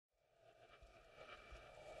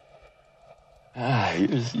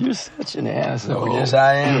You're such an asshole. Oh, yes,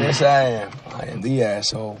 I am. Yes, I am. I am the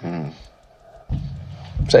asshole.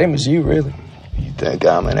 Same as you, really. You think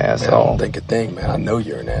I'm an asshole? Man, I don't think a thing, man. I know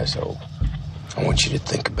you're an asshole. I want you to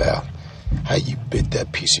think about how you bit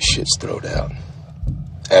that piece of shit's throat out.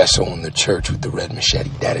 Asshole in the church with the red machete.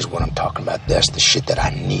 That is what I'm talking about. That's the shit that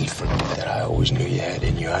I need from you, that I always knew you had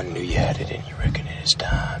in you. I knew you had it in you. Reckon it is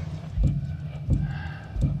time.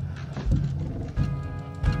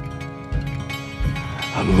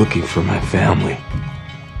 I'm looking for my family.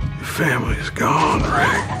 Your family's gone,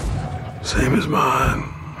 Rick. Same as mine.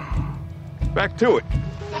 Back to it.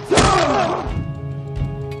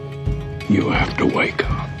 You have to wake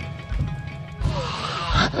up.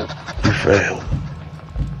 You failed.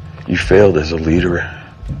 You failed as a leader.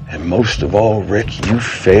 And most of all, Rick, you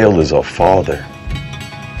failed as a father.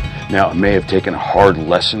 Now, it may have taken a hard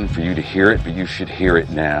lesson for you to hear it, but you should hear it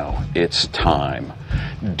now. It's time.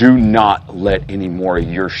 Do not let any more of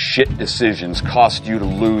your shit decisions cost you to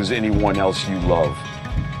lose anyone else you love.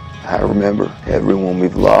 I remember everyone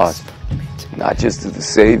we've lost, not just as the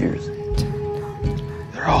saviors.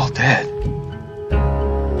 They're all dead.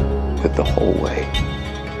 But the whole way.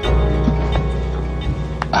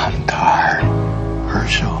 I'm tired,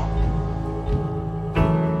 Herschel.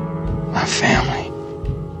 My family.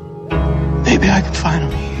 Maybe I can find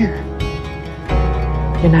them here.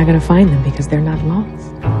 You're not gonna find them because they're not lost.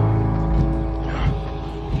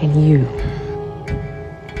 And you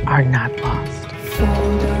are not lost.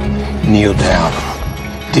 Kneel down.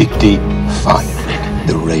 Dig deep. Find it, Rick.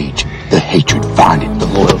 The rage, the hatred. Find it. The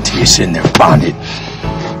loyalty is in there. Find it.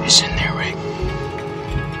 It's in there, Rick.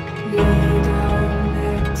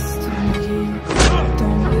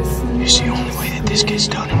 It's the only way that this gets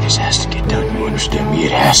done, and this has to get done. You understand me?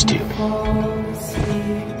 It has to.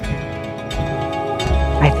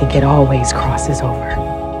 I think it always crosses over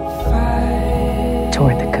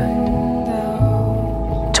toward the good,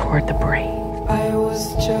 toward the brave,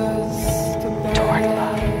 toward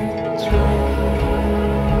love.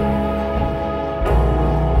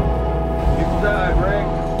 People died, Rick.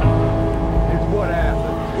 It's what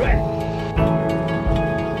happened.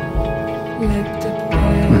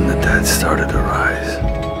 When the dead started to rise,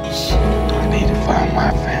 I need to find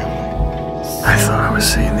my family. I thought I was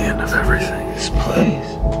seeing the end of everything. This place.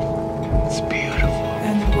 It's beautiful.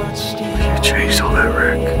 You changed all that,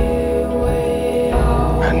 Rick.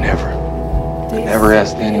 I never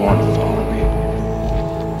asked anyone to follow me.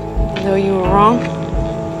 Though you were wrong,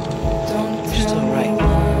 you're still right.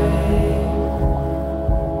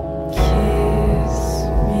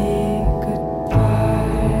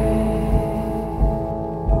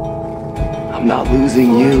 I'm not losing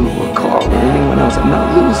you or Carl or anyone else. I'm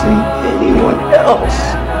not losing anyone else.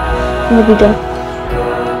 We'll be done.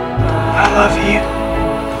 I love you.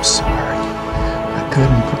 I'm sorry. I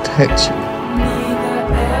couldn't protect you.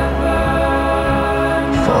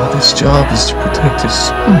 Father's job is to protect his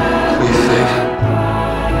son. Please, Dave.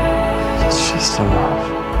 It's just enough.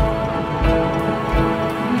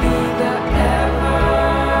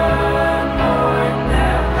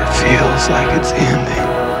 It feels like it's ending.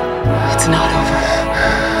 It's not over.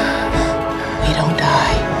 We don't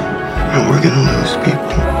die. And we're gonna lose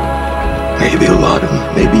people. Maybe a lot of them,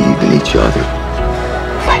 maybe even each other.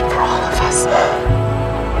 Fight for all of us.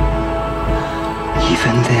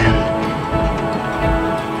 Even then,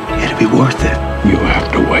 it'll be worth it. You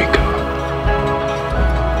have to wake up.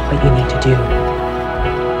 What you need to do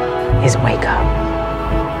is wake up.